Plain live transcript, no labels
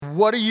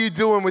what are you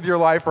doing with your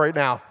life right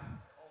now?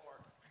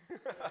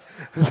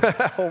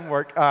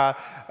 Homework.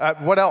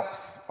 What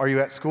else? Are you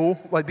at school?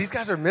 Like, these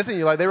guys are missing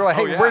you. Like, they were like,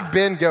 hey, where'd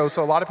Ben go?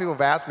 So a lot of people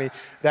have asked me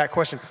that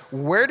question.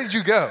 Where did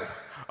you go?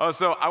 Oh,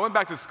 so I went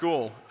back to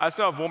school. I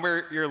still have one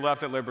more year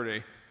left at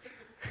Liberty.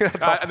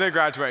 Awesome. I didn't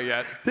graduate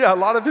yet. Yeah, a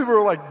lot of people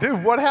were like,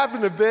 dude, what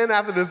happened to Ben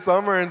after the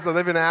summer? And so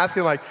they've been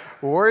asking, like,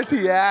 where's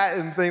he at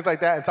and things like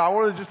that. And so I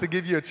wanted just to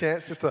give you a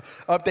chance just to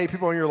update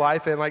people in your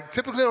life. And, like,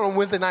 typically on a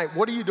Wednesday night,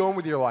 what are you doing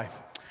with your life?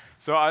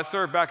 So I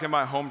serve back in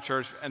my home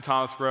church in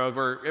Thomas Road,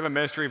 where we have a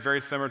ministry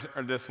very similar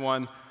to this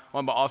one,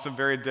 but also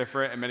very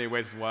different in many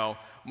ways as well.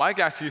 Mike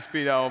actually used to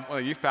be one of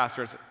the youth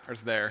pastors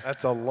there.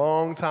 That's a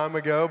long time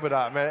ago,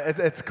 but man,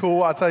 it's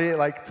cool. I'll tell you,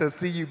 like, to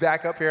see you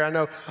back up here. I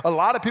know a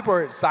lot of people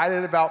are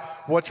excited about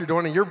what you're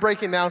doing, and you're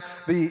breaking down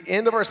the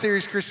end of our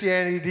series,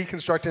 Christianity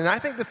Deconstructed. And I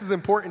think this is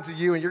important to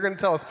you, and you're going to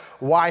tell us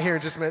why here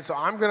in just a minute. So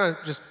I'm going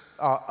to just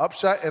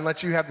upshut and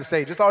let you have the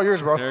stage. It's all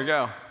yours, bro. There you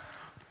go.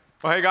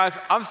 Well, hey, guys,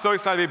 I'm so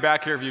excited to be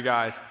back here with you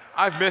guys.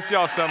 I've missed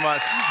y'all so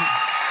much.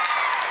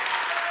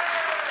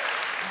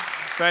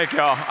 Thank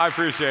y'all. I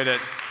appreciate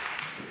it.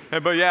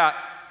 But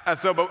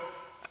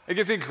it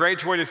gives me great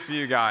joy to see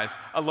you guys.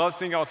 I love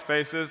seeing y'all's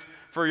faces.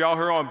 For y'all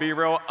who are on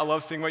B-Real, I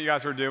love seeing what you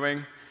guys are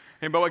doing.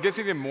 But what gives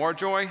me even more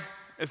joy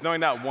is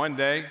knowing that one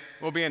day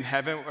we'll be in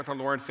heaven with our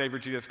Lord and Savior,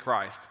 Jesus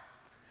Christ.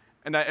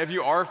 And that if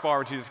you are a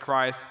follower of Jesus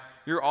Christ,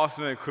 you're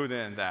also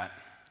included in that.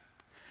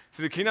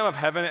 See, the kingdom of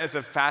heaven is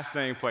a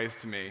fascinating place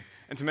to me,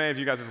 and to many of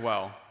you guys as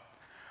well.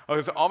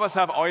 Because all of us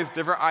have all these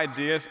different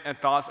ideas and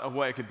thoughts of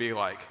what it could be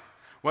like.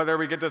 Whether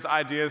we get those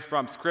ideas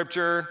from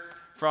scripture,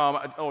 from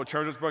a little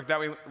children's book that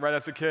we read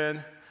as a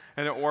kid,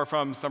 or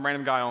from some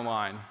random guy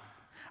online.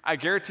 I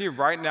guarantee you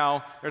right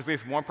now, there's at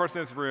least one person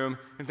in this room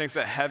who thinks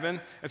that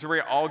heaven is where we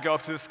all go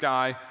up to the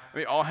sky, and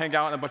we all hang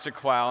out in a bunch of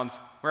clouds,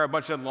 wear a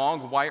bunch of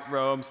long white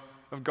robes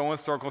with going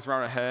circles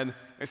around our head,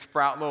 and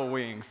sprout little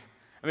wings.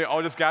 And we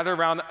all just gather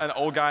around an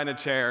old guy in a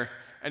chair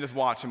and just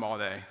watch him all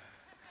day.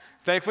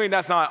 Thankfully,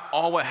 that's not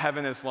all what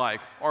heaven is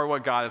like or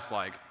what God is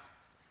like.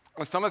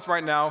 And some of us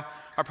right now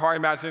are probably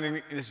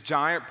imagining these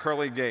giant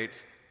pearly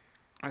gates,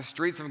 and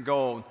streets of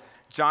gold,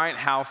 giant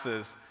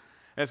houses,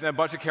 and a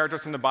bunch of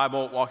characters from the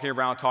Bible walking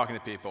around talking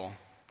to people.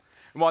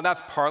 And while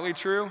that's partly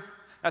true,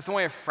 that's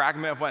only a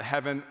fragment of what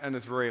heaven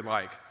is really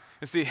like.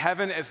 You see,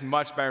 heaven is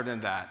much better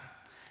than that.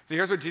 So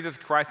here's what Jesus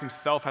Christ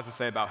himself has to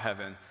say about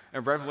heaven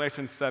in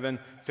Revelation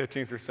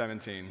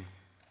 7:15-17.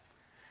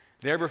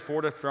 There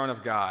before the throne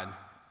of God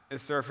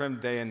is served him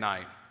day and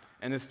night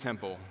in his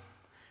temple.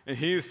 And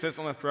he who sits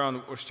on the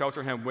throne will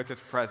shelter him with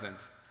his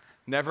presence.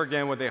 Never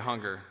again will they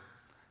hunger.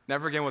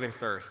 Never again will they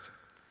thirst.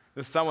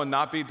 The sun will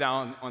not be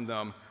down on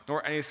them,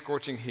 nor any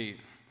scorching heat.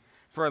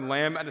 For a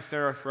lamb at the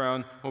center of the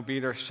throne will be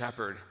their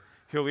shepherd.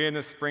 He will lead in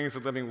the springs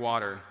of living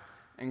water,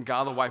 and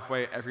God will wipe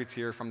away every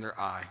tear from their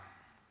eye.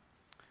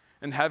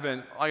 In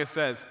heaven, like it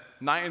says,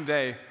 night and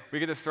day, we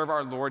get to serve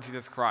our Lord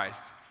Jesus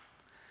Christ.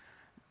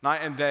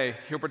 Night and day,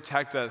 he'll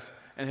protect us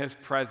in his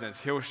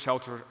presence. He'll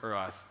shelter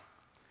us.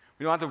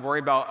 We don't have to worry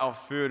about our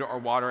food or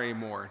water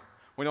anymore.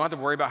 We don't have to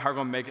worry about how we're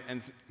going to make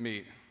ends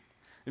meet.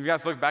 If you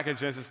guys look back at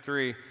Genesis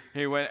 3,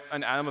 when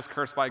Adam was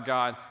cursed by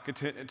God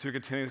to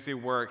continuously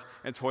work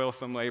and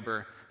toilsome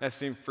labor that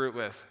seemed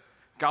fruitless,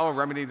 God will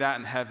remedy that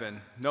in heaven.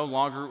 No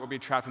longer will be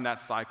trapped in that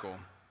cycle.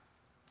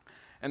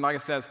 And like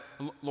it says,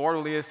 Lord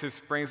will lead us to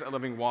springs of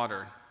living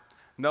water.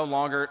 No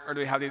longer do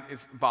we have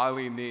these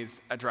bodily needs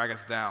that drag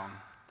us down.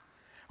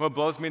 What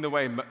blows me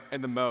away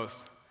the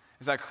most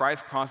is that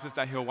Christ promises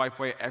that he'll wipe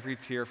away every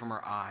tear from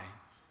our eye.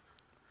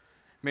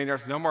 Meaning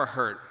there's no more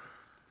hurt,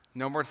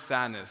 no more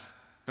sadness,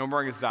 no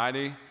more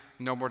anxiety,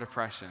 no more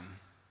depression.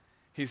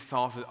 He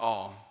solves it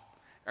all.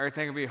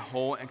 Everything will be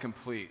whole and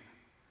complete.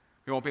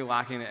 We won't be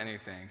lacking in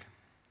anything.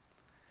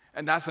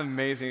 And that's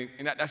amazing,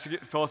 and that should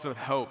fill us with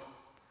hope.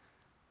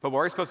 But what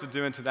are we supposed to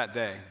do into that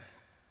day?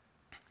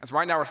 As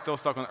right now we're still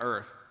stuck on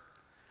earth.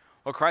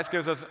 Well, Christ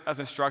gives us as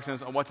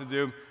instructions on what to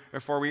do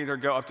before we either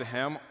go up to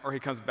him or he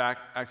comes back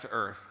to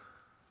earth.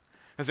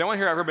 Has anyone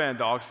here ever been a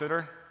dog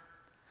sitter?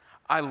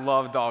 I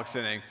love dog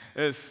sitting.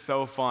 It is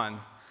so fun.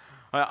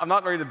 I'm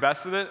not really the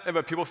best at it,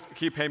 but people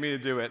keep paying me to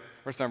do it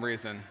for some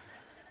reason.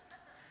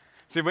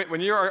 See,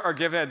 when you are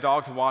given a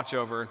dog to watch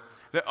over,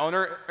 the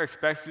owner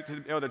expects you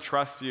to be able to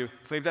trust you,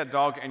 to leave that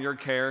dog in your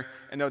care,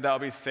 and know that will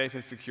be safe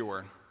and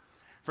secure.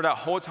 For that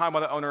whole time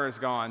while the owner is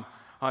gone,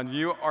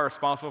 you are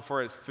responsible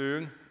for its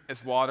food,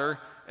 its water,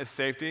 its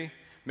safety,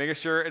 making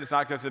sure it does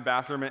not go to the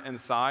bathroom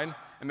inside,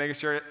 and making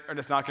sure it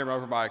does not get run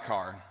over by a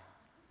car.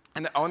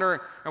 And the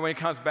owner, and when he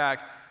comes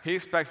back, he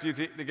expects you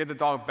to get the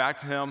dog back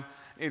to him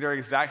in either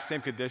exact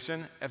same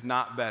condition, if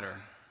not better.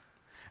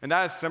 And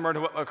that is similar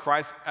to what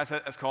Christ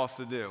has called us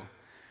to do.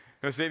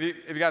 So if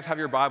you guys have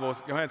your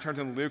Bibles, go ahead and turn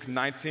to Luke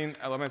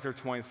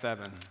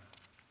 19:11-27.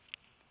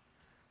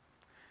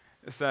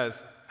 It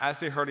says, as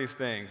he heard these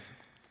things,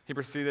 he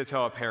proceeded to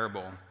tell a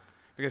parable,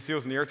 because he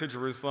was near to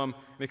Jerusalem,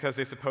 because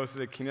they supposed that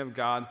the kingdom of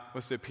God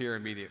was to appear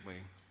immediately.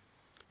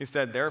 He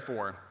said,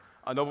 therefore,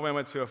 a nobleman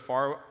went to a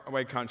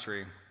faraway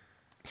country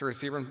to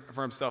receive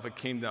for himself a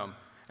kingdom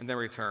and then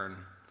return.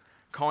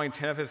 Calling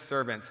 10 of his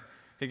servants,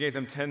 he gave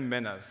them 10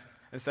 minas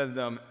and said to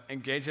them,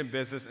 engage in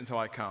business until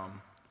I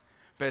come.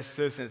 But his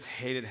citizens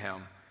hated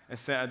him and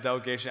sent a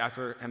delegation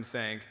after him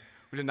saying,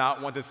 we do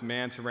not want this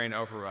man to reign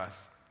over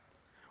us.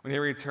 When he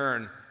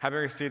returned, having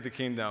received the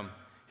kingdom,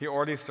 he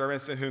ordered his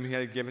servants to whom he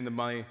had given the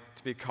money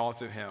to be called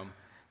to him,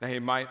 that he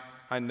might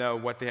know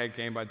what they had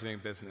gained by doing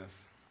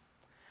business.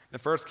 The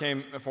first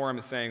came before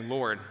him saying,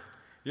 Lord,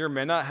 your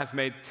mina has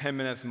made 10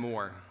 minas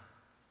more.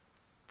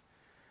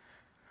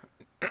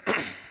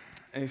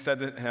 And he said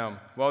to him,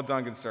 well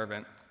done, good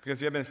servant,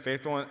 because you have been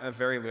faithful in a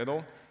very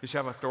little, you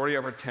shall have authority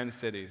over 10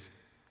 cities.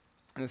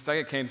 And the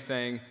second came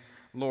saying,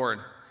 Lord,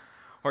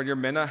 your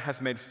mina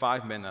has made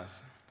 5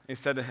 minas. And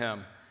he said to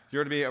him,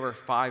 you're to be over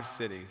 5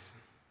 cities.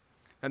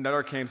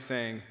 Another came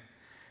saying,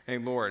 hey,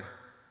 Lord,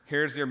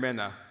 here's your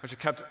mina, which you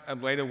kept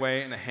laid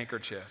away in a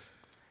handkerchief.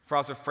 For I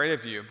was afraid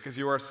of you, because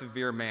you are a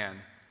severe man.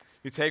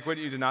 You take what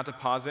you do not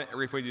deposit and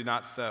reap what you do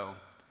not sow.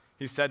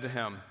 He said to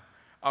him,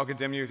 I'll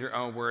condemn you with your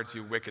own words,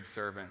 you wicked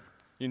servant.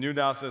 You knew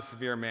that I was a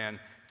severe man,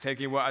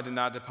 taking what I did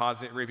not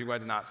deposit and reaping what I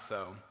did not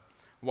sow.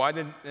 Why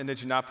did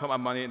you not put my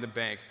money in the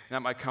bank, and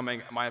at my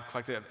coming I might have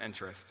collected of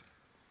interest?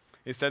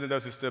 He said to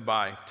those who stood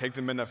by, take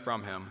the mina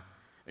from him,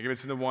 and give it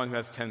to the one who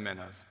has 10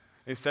 minas.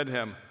 And he said to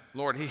him,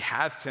 Lord, he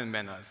has 10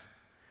 minas.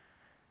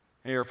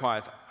 And he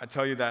replies, I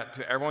tell you that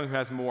to everyone who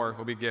has more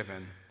will be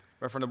given,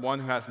 but from the one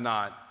who has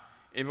not,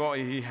 even what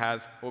he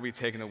has will be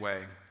taken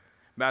away.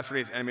 But as for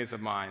these enemies of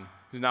mine,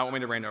 who do not want me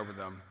to reign over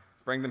them,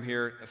 bring them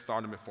here and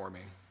start them before me.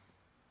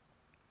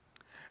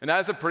 And that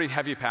is a pretty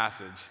heavy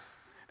passage.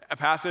 A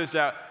passage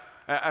that,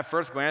 at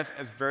first glance,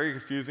 is very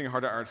confusing and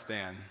hard to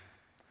understand.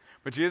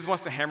 But Jesus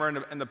wants to hammer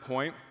in the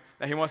point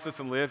that he wants us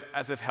to live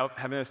as if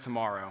heaven is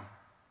tomorrow.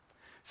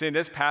 See, in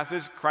this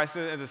passage, Christ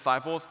and his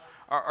disciples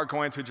are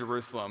going to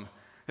Jerusalem.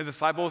 His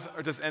disciples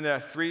are just in a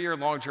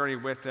 3-year-long journey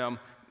with him,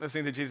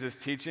 listening to Jesus'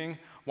 teaching,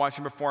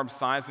 watching him perform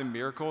signs and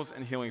miracles,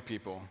 and healing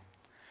people.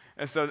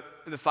 And so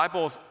the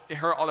disciples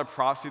heard all the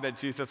prophecy that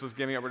Jesus was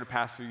giving over the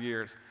past few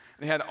years.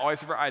 And they had all these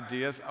different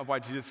ideas of why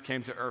Jesus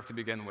came to earth to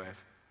begin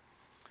with.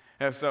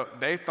 And so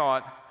they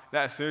thought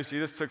that as soon as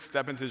Jesus took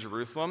step into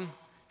Jerusalem,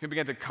 he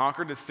began to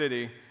conquer the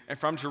city, and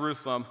from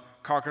Jerusalem,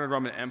 conquer the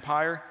Roman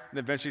Empire, and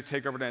eventually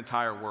take over the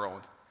entire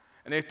world.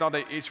 And they thought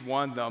that each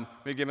one of them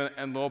would be given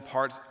in little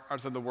parts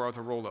of the world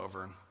to rule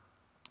over.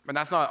 But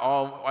that's not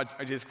all why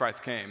Jesus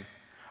Christ came.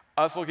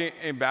 Us looking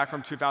back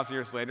from 2,000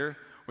 years later,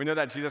 we know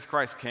that Jesus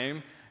Christ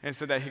came and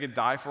so that he could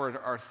die for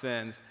our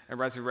sins and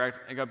resurrect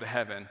and go up to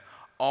heaven,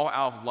 all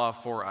out of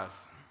love for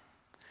us.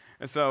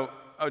 And so,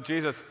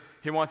 Jesus,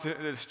 he wanted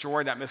to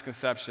destroy that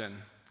misconception.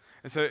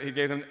 And so he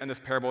gave them in this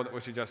parable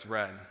which you just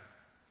read.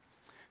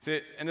 See,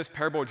 in this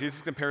parable,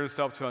 Jesus compared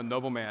himself to a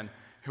nobleman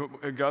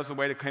who goes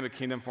away to claim a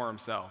kingdom for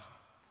himself.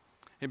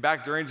 And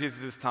back during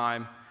Jesus'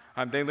 time,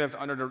 they lived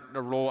under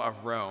the rule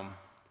of Rome.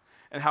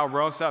 And how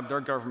Rome set up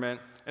their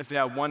government is they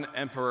had one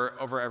emperor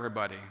over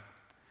everybody.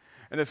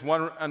 And this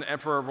an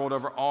emperor ruled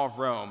over all of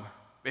Rome,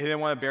 but he didn't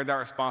want to bear that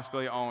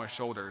responsibility on his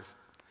shoulders.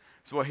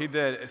 So what he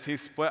did is he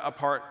split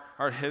apart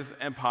his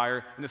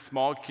empire into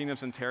small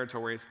kingdoms and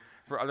territories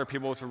for other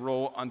people to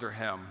rule under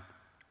him.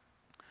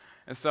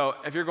 And so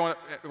if you're going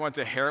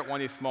to inherit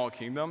one of these small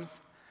kingdoms,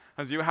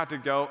 you have to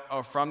go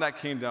from that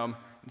kingdom,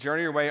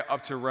 journey your way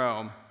up to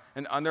Rome,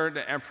 and under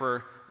the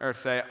emperor, or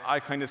say, I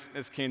claim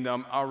this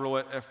kingdom, I'll rule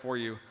it for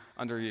you,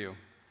 under you.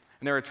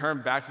 And then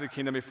return back to the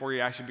kingdom before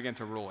you actually begin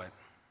to rule it.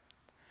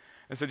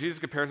 And so Jesus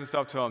compares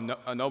himself to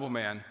a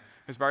nobleman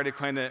who's already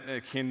claimed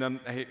the kingdom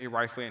that he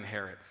rightfully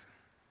inherits.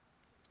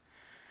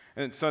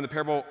 And so in the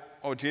parable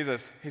of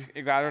Jesus,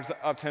 he gathers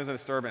up 10 of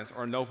his servants,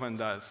 or a nobleman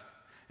does.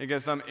 He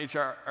gives them each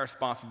a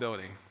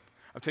responsibility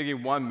of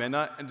taking one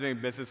mina and doing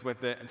business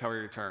with it until he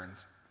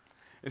returns.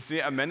 You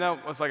see, a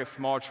mina was like a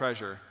small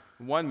treasure.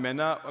 1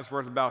 mina was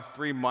worth about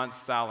 3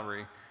 months'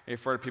 salary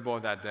for the people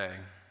of that day.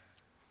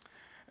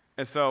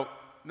 And so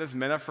this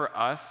mina for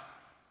us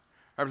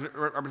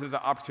represents an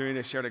opportunity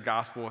to share the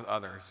gospel with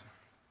others.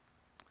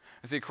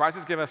 And see, Christ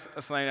has given us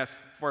something that's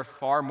worth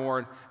far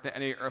more than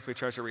any earthly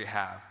treasure we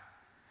have.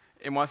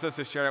 He wants us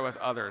to share it with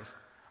others,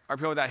 our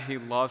people that he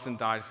loves and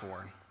died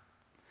for.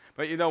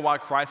 But you know, while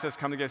Christ has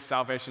come to give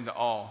salvation to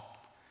all,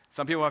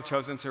 some people have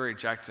chosen to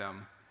reject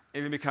him,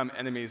 even become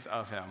enemies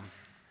of him.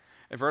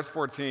 In verse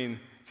 14,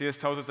 Jesus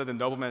tells us that the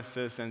nobleman's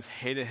citizens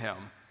hated him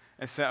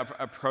and sent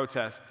a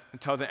protest and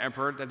told the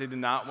emperor that they did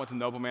not want the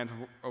nobleman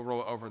to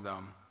rule over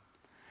them.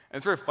 And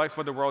this reflects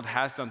what the world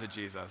has done to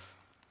Jesus.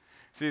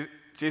 See,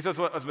 Jesus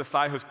was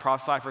Messiah who was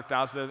prophesied for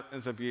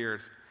thousands of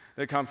years.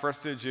 They come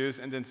first to the Jews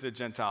and then to the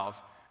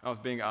Gentiles, and it was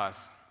being us.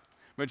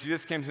 When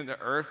Jesus came to the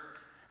earth,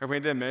 or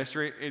when he did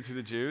ministry to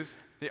the Jews,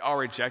 they all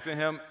rejected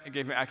him and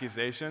gave him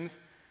accusations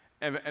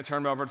and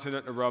turned him over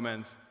to the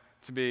Romans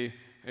to be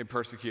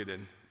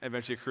persecuted,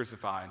 eventually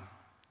crucified.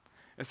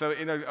 And so,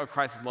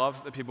 Christ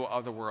loves the people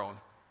of the world.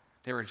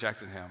 They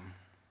rejected him.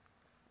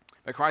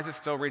 But Christ is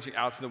still reaching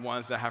out to the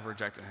ones that have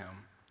rejected him.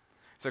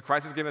 So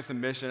Christ has given us a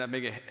mission of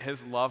making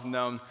his love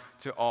known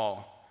to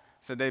all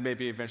so they may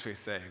be eventually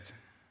saved.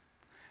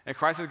 And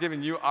Christ has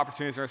given you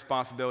opportunities and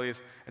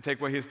responsibilities to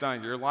take what he's done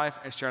in your life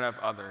and share it with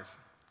others.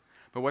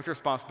 But with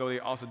responsibility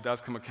also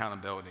does come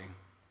accountability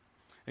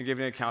and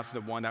giving account to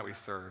the one that we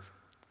serve.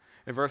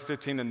 In verse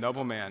 15, the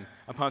nobleman,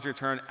 upon his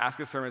return, asked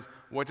his servants,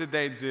 what did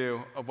they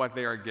do of what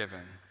they are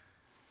given?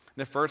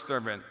 The first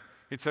servant,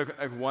 he took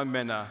 1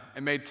 mina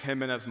and made 10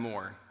 minas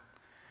more.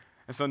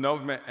 And so the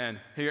nobleman,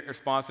 he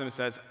responds to him and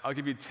says, I'll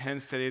give you 10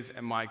 cities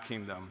in my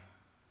kingdom.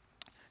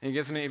 And he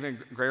gives him an even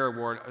greater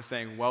reward of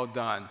saying, well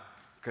done,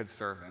 good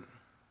servant. And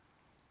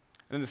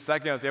then the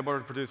second was able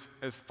to produce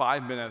his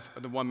 5 minutes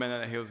of the 1 minute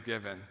that he was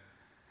given.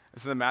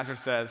 And so the master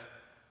says,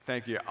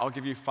 thank you, I'll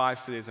give you 5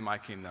 cities in my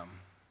kingdom.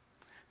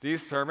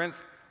 These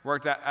servants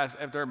worked as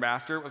if their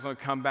master was going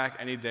to come back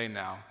any day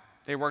now.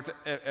 They worked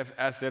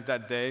as if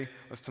that day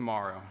was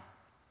tomorrow.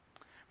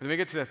 But then we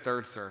get to the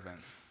third servant.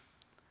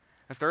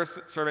 The third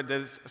servant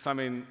did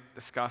something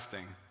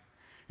disgusting.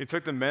 He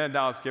took the mina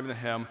that was given to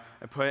him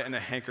and put it in a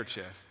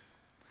handkerchief.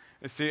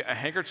 And see, a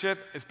handkerchief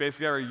is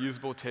basically a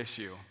reusable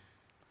tissue.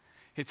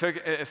 He took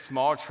a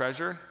small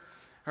treasure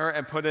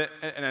and put it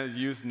in a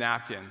used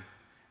napkin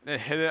and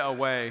hid it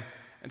away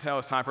until it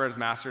was time for his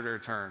master to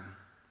return.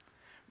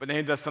 But then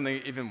he does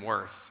something even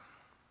worse.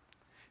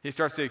 He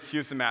starts to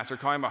accuse the master,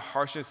 calling him a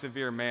harsh and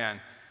severe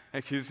man,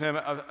 and accuses him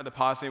of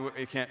depositing what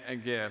he can't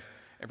give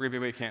and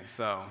reaping what he can't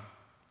sow.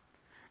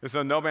 And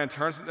so no man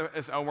turns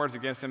his own words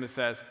against him and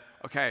says,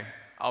 okay,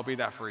 I'll be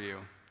that for you.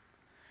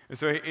 And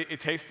so he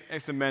takes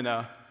the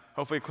mina,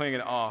 hopefully cleaning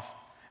it off,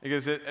 and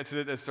gives it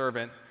to the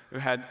servant who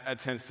had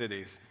 10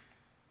 cities.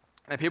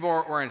 And people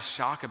were in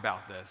shock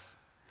about this.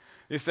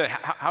 He said,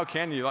 how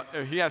can you?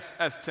 He has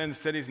 10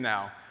 cities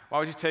now. Why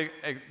would you take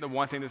the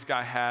one thing this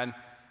guy had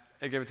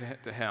and give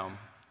it to him?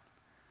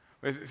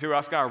 See, we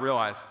also got to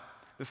realize,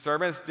 the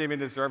servants didn't even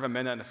deserve a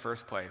mina in the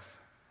first place.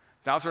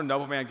 That was their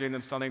nobleman giving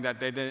them something that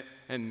they didn't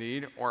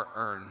need or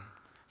earn.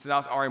 So that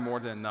was already more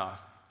than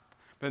enough.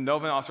 But the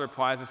nobleman also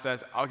replies and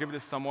says, I'll give it to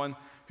someone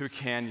who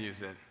can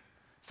use it,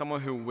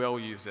 someone who will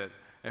use it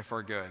and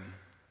for good.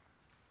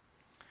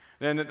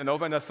 Then the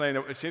nobleman does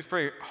something that seems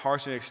pretty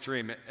harsh and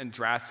extreme and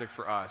drastic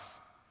for us.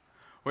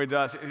 What he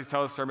does, he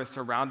tells the servants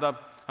to round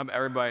up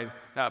everybody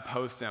that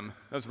opposed him,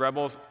 those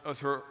rebels, those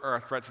who are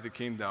a threat to the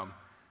kingdom,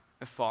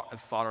 and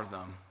slaughter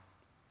them.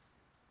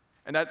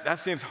 And that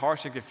seems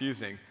harsh and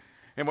confusing.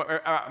 And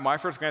my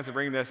first glance at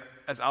reading this,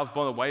 as I was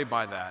blown away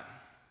by that.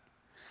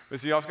 But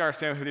so you also got to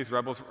understand who these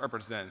rebels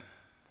represent.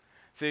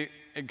 See,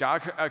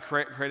 God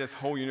created this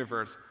whole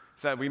universe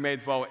so that we may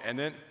dwell in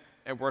it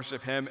and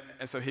worship him,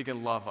 and so he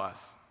can love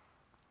us.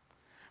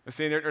 But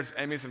see, there's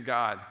enemies of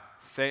God,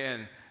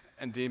 Satan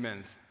and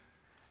demons,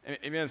 and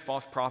even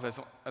false prophets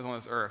on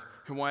this earth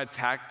who want to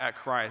attack at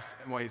Christ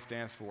and what he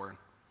stands for.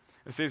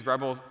 And so these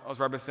rebels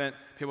represent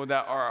people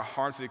that are a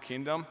harm to the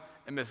kingdom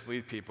and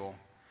mislead people.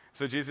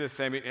 So Jesus is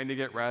saying we need to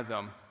get rid of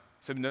them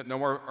so no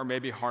more or may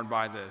be harmed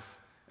by this.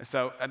 And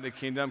so the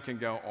kingdom can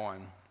go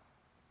on.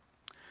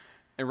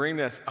 In reading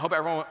this, I hope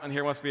everyone in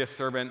here wants to be a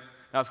servant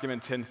that was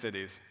given 10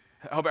 cities.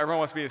 I hope everyone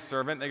wants to be a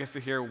servant that gets to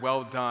hear,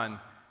 well done,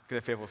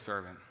 good faithful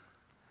servant.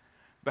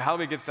 But how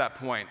do we get to that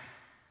point?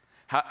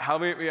 How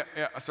do we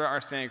start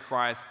understanding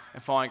Christ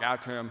and following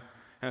after him,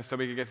 and so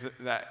we can get to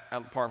that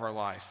part of our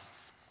life?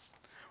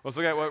 Let's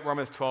look at what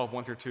Romans 12,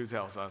 1 through 2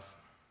 tells us.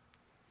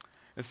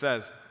 It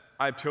says,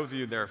 I appeal to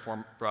you,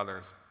 therefore,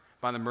 brothers,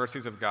 by the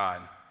mercies of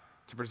God,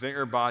 to present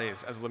your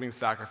bodies as a living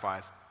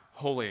sacrifice,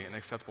 holy and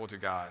acceptable to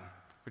God,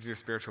 which is your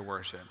spiritual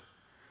worship.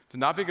 Do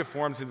not be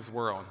conformed to this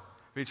world,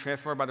 but be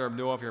transformed by the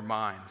renewal of your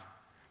mind,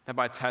 that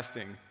by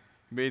testing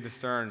you may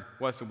discern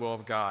what is the will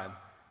of God,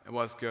 and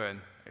what is good,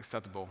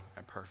 acceptable,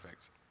 and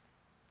perfect.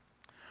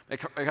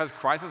 Because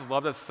Christ has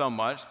loved us so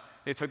much,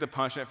 he took the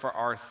punishment for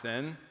our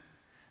sin.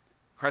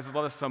 Christ has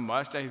loved us so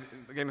much that he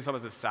gave himself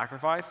as a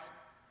sacrifice.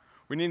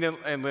 We need to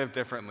live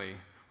differently.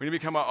 We need to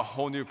become a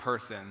whole new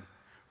person.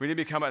 We need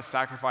to become a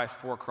sacrifice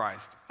for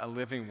Christ, a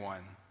living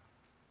one.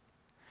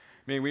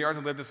 Meaning we are to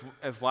live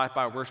this life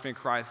by worshiping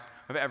Christ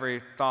with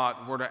every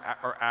thought, word,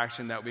 or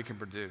action that we can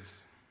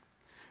produce.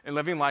 And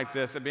living like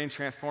this and being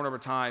transformed over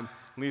time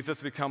leads us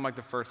to become like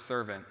the first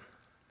servant.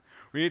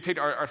 We need to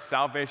take our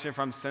salvation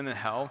from sin and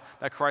hell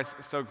that Christ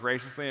so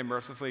graciously and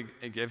mercifully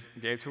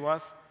gave to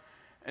us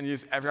and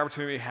use every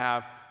opportunity we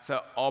have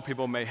so all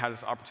people may have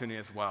this opportunity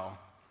as well.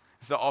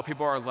 So all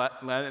people are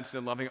led into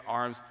the loving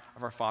arms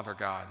of our Father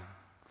God.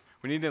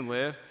 We need to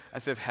live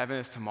as if heaven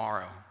is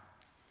tomorrow.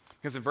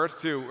 Because in verse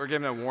 2, we're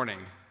given a warning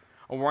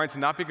to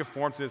not be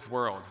conformed to this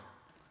world.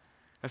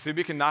 And so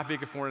we cannot be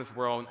conformed to this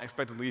world and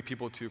expect to lead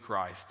people to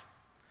Christ.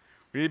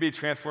 We need to be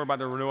transformed by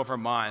the renewal of our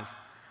minds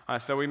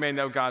so we may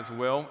know God's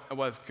will and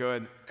what is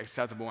good,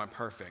 acceptable, and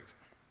perfect.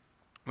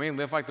 When we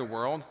live like the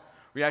world,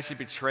 we actually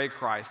betray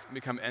Christ and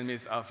become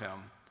enemies of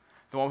him,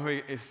 the one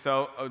who he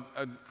so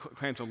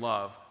claims to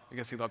love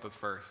because he loved us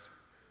first.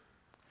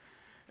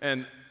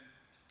 And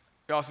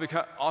we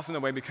also in a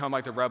way become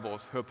like the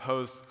rebels who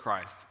opposed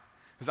Christ.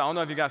 Because I don't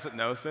know if you guys have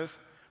noticed this,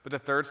 but the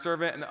third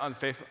servant and the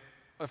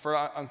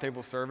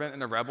unfaithful servant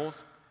and the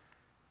rebels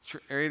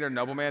treated their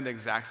nobleman the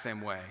exact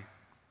same way.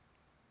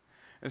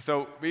 And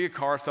so we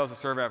call ourselves a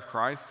servant of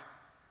Christ,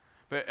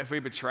 but if we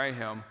betray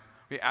him,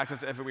 we act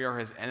as if we are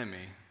his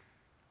enemy.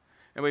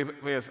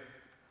 And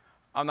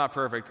I'm not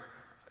perfect.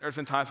 There's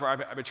been times where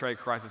I betrayed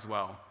Christ as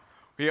well.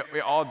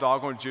 We all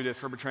dog on Judas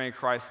for betraying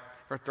Christ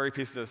for 30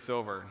 pieces of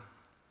silver.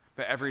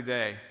 But every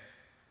day,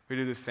 we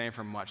do the same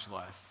for much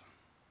less.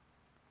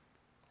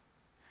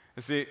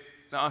 You see,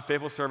 the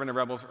unfaithful servant and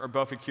rebels are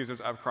both accusers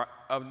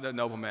of the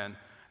nobleman.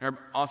 And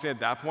honestly, at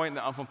that point,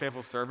 the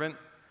unfaithful servant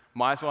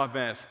might as well have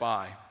been a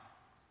spy.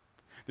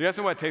 Do you guys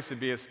know what it takes to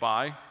be a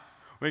spy?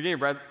 When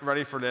getting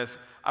ready for this,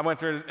 I went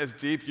through this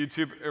deep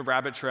YouTube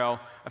rabbit trail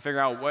and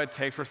figured out what it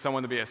takes for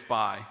someone to be a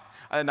spy.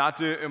 I did not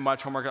do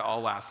much homework at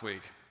all last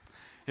week.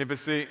 But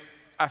see,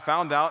 I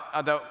found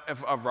out that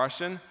if a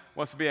Russian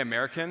wants to be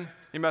American,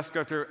 he must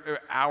go through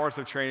hours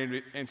of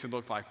training to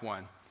look like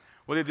one.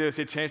 What they do is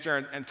they change their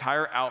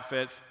entire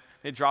outfits,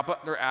 they drop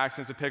up their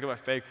accents to pick up a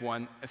fake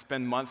one, and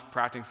spend months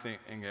practicing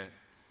it.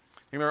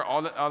 You learn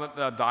all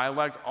the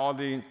dialect, all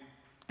the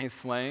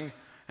slang,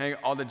 and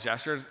all the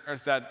gestures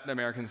that the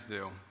Americans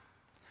do.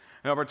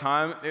 And over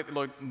time, it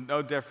looked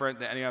no different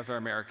than any other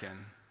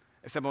American.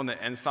 Except on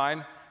the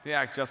inside, they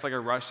act just like a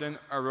Russian,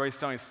 or really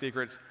selling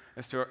secrets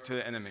to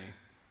the enemy.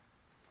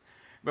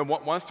 But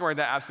one story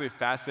that absolutely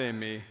fascinated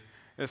me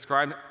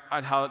described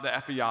how the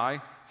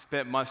FBI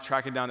spent months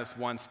tracking down this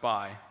one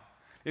spy.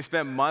 They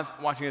spent months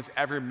watching his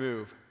every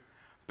move,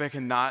 but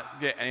could not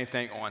get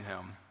anything on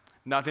him.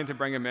 Nothing to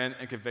bring him in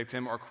and convict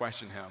him or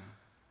question him.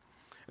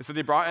 And so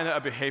they brought in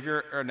a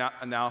behavior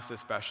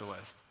analysis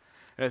specialist.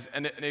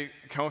 And they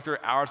combed through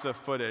hours of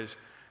footage,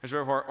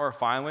 or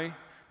finally,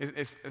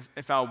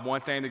 they found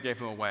one thing that gave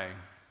him away.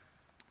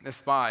 The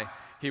spy,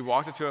 he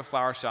walked into a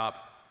flower shop,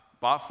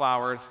 bought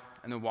flowers,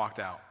 and then walked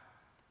out.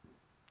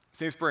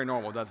 Seems pretty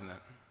normal, doesn't it?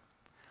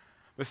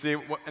 But see,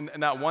 in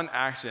that one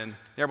action,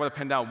 they're able to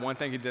pin down one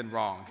thing he did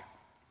wrong.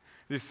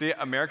 You see,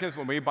 Americans,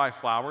 when we buy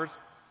flowers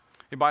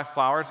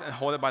and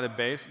hold it by the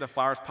base, the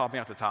flowers popping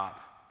out the top.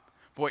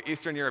 But what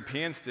Eastern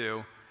Europeans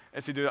do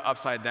is to do it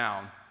upside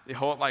down. They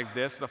hold it like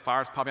this, with the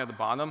flowers popping out the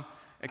bottom,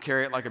 and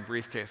carry it like a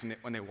briefcase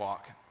when they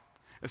walk.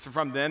 And so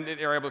from then,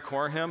 they were able to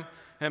corner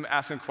him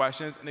asking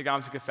questions, and they got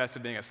him to confess to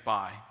being a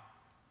spy.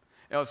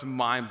 It was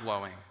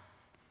mind-blowing.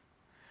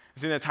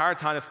 You see, the entire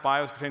time the spy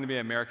was pretending to be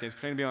American, he was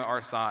pretending to be on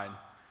our side.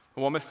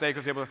 But one mistake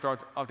was able to throw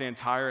off the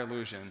entire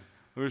illusion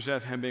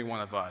of him being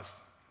one of us.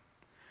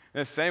 In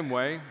the same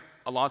way,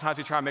 a lot of times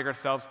we try to make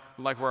ourselves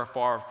look like we're a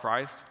follower of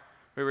Christ,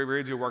 but we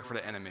really do work for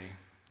the enemy.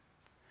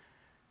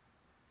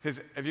 Because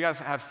if you guys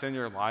have sin in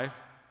your life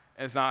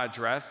and it's not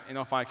addressed, and you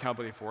don't find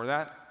accountability for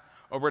that,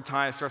 over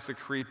time it starts to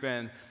creep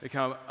in,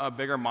 become a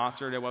bigger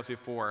monster than it was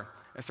before.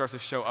 It starts to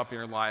show up in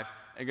your life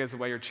and gives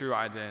away your true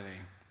identity.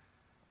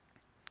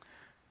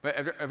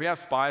 But if we have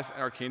spies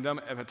in our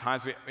kingdom, if at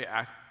times we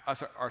act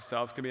us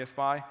ourselves could be a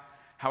spy,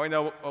 how do we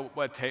know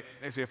what it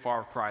takes to be a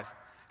follower of Christ?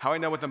 How do we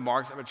know what the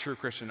marks of a true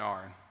Christian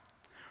are?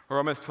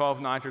 Romans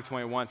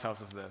 12:9-21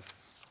 tells us this. It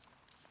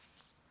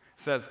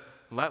says,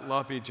 "Let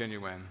love be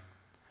genuine.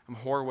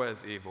 Abhor what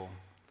is evil.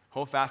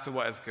 Hold fast to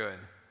what is good.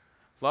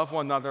 Love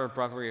one another with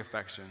brotherly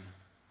affection.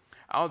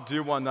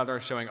 Outdo one another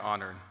in showing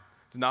honor.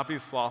 Do not be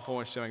slothful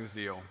in showing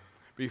zeal.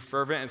 Be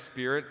fervent in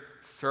spirit.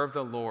 Serve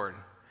the Lord.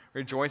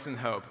 Rejoice in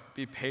hope.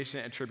 Be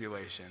patient in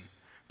tribulation.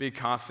 Be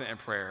constant in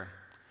prayer.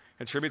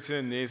 Contribute to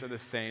the needs of the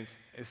saints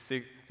and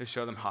seek to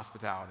show them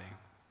hospitality.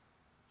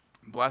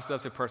 Bless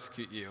those who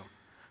persecute you.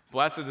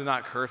 Bless those who do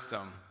not curse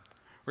them.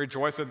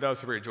 Rejoice with those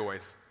who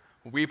rejoice.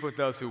 Weep with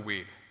those who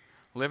weep.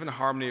 Live in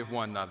harmony with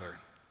one another.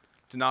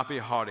 Do not be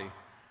haughty,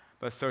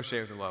 but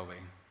associate with the lowly.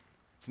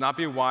 Do not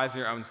be wise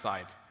in your own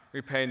sight.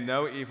 Repay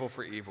no evil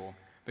for evil,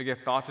 but give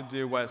thought to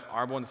do what is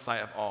honorable in the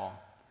sight of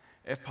all.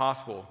 If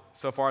possible,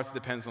 so far as it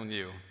depends on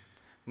you,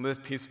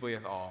 live peaceably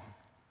with all.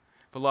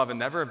 Beloved,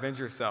 never avenge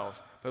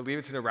yourselves, but leave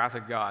it to the wrath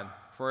of God,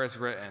 for it is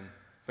written,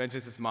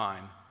 vengeance is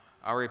mine,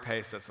 I will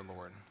repay, says the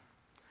Lord.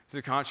 To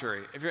the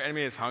contrary, if your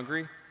enemy is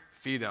hungry,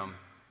 feed him.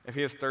 If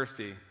he is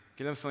thirsty,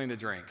 give him something to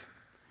drink.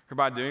 For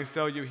by doing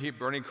so, you heap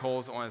burning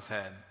coals on his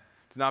head.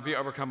 Do not be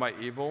overcome by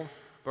evil,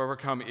 but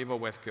overcome evil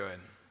with good."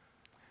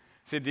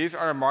 See, these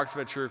are the marks of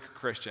a true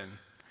Christian.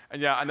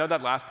 And yeah, I know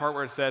that last part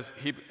where it says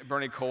heap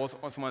burning coals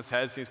on someone's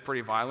head seems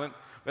pretty violent,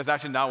 but it's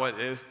actually not what it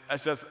is.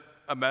 It's just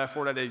a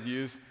metaphor that they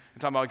use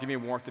and talking about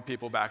giving warmth to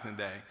people back in the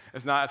day.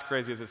 It's not as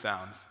crazy as it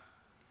sounds.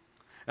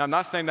 Now, I'm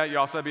not saying that you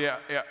also have to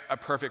be a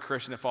perfect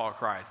Christian to follow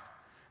Christ.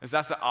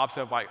 That's the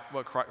opposite of like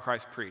what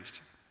Christ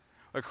preached.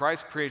 What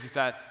Christ preached is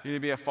that you need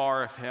to be a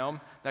follower of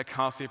him that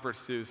constantly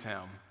pursues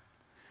him.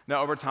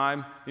 Now, over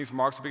time, these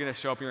marks will begin to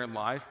show up in your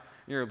life,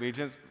 and your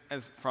allegiance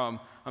from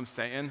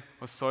Satan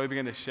will slowly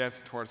begin to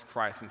shift towards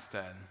Christ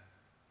instead.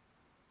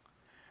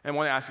 And I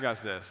want to ask you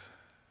guys this.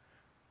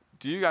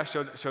 Do you guys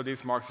show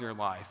these marks in your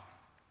life?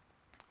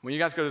 When you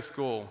guys go to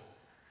school,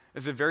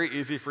 is it very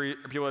easy for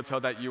people to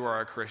tell that you are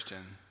a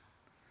Christian?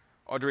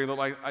 Or do we look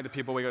like the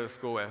people we go to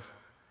school with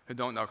who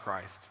don't know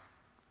Christ?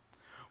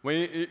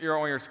 When you're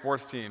on your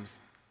sports teams,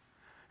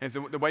 and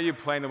the way you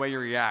play and the way you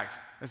react,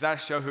 does that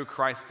show who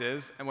Christ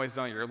is and what he's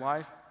done in your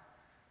life?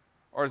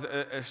 Or does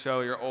it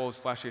show your old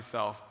fleshy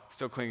self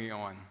still clinging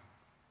on?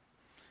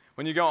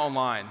 When you go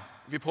online,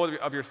 if you pull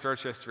up your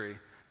search history,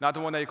 not the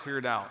one that you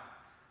cleared out,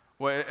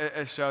 will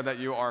it show that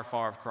you are a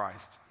follower of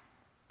Christ?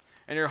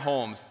 In your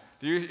homes,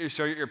 do you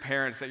show your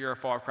parents that you're a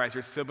follower of Christ,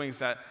 your siblings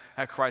that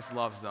Christ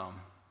loves them?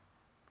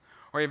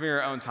 Or even in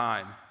your own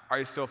time, are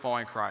you still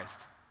following Christ?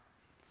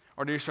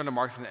 Or do you show the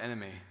marks of the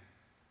enemy?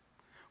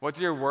 What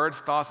do your words,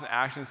 thoughts, and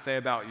actions say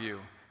about you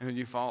and who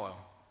you follow?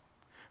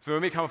 So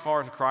when we become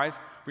followers of Christ,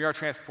 we are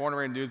transformed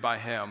and renewed by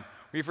him.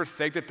 We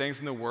forsake the things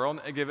in the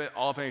world and give it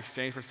all up in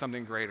exchange for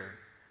something greater.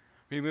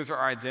 We lose our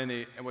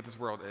identity in what this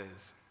world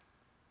is.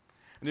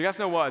 And do you guys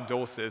know what a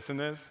dual citizen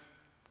is?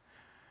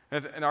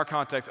 In our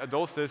context, a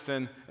dual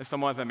citizen is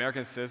someone with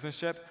American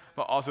citizenship,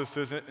 but also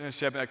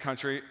citizenship in a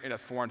country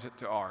that's foreign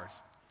to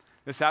ours.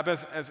 This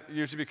happens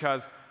usually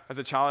because as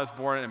a child is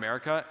born in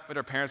America, but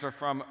their parents are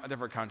from a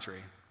different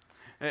country.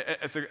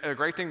 It's a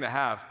great thing to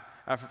have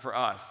for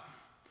us.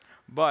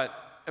 But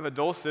if a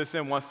dual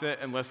citizen wants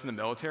to enlist in the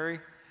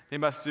military, they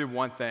must do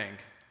one thing.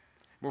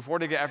 Before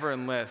they ever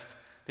enlist,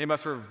 they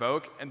must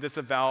revoke and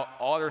disavow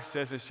all their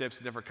citizenships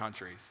in different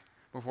countries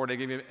before they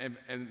can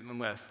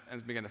enlist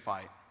and begin to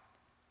fight.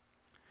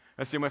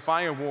 And see, when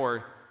fighting a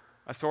war,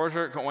 a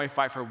soldier can only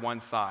fight for one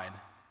side.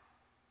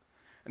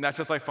 And that's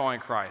just like following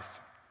Christ.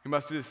 We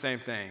must do the same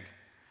thing.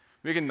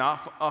 We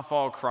cannot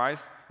follow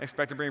Christ and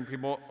expect to bring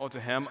people to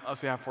him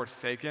unless we have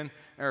forsaken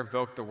and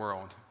revoked the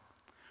world.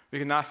 We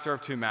cannot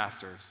serve two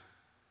masters.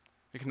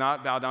 We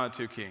cannot bow down to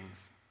two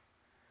kings.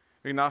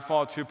 We cannot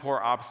follow two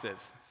polar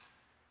opposites.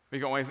 We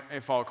can only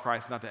follow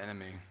Christ, not the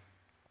enemy.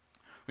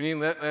 We need to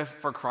live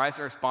for Christ,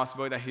 a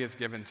responsibility that he has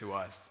given to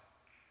us.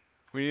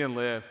 We need to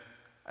live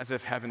as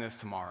if heaven is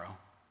tomorrow.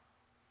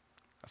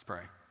 Let's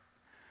pray.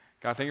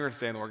 God, thank you for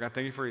staying, Lord. God,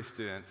 thank you for these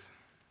students.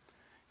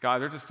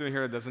 God, there's a student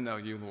here that doesn't know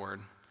you, Lord.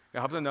 God,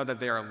 help them know that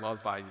they are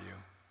loved by you,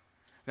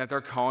 that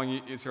they're calling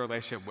you to a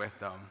relationship with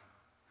them.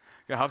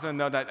 God, help them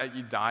know that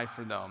you died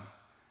for them,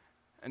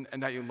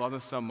 and that you love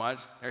them so much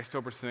that you're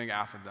still pursuing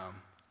after them.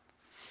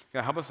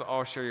 God, help us to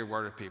all share your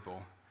word with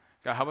people.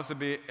 God, help us to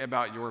be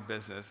about your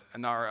business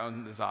and not our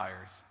own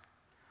desires.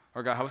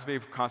 Or God, help us to be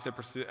constant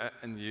pursuit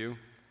in you,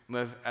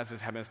 live as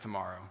if heaven is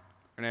tomorrow.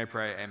 And I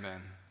pray,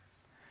 amen.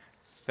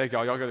 Thank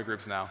y'all. Y'all go to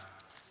groups now.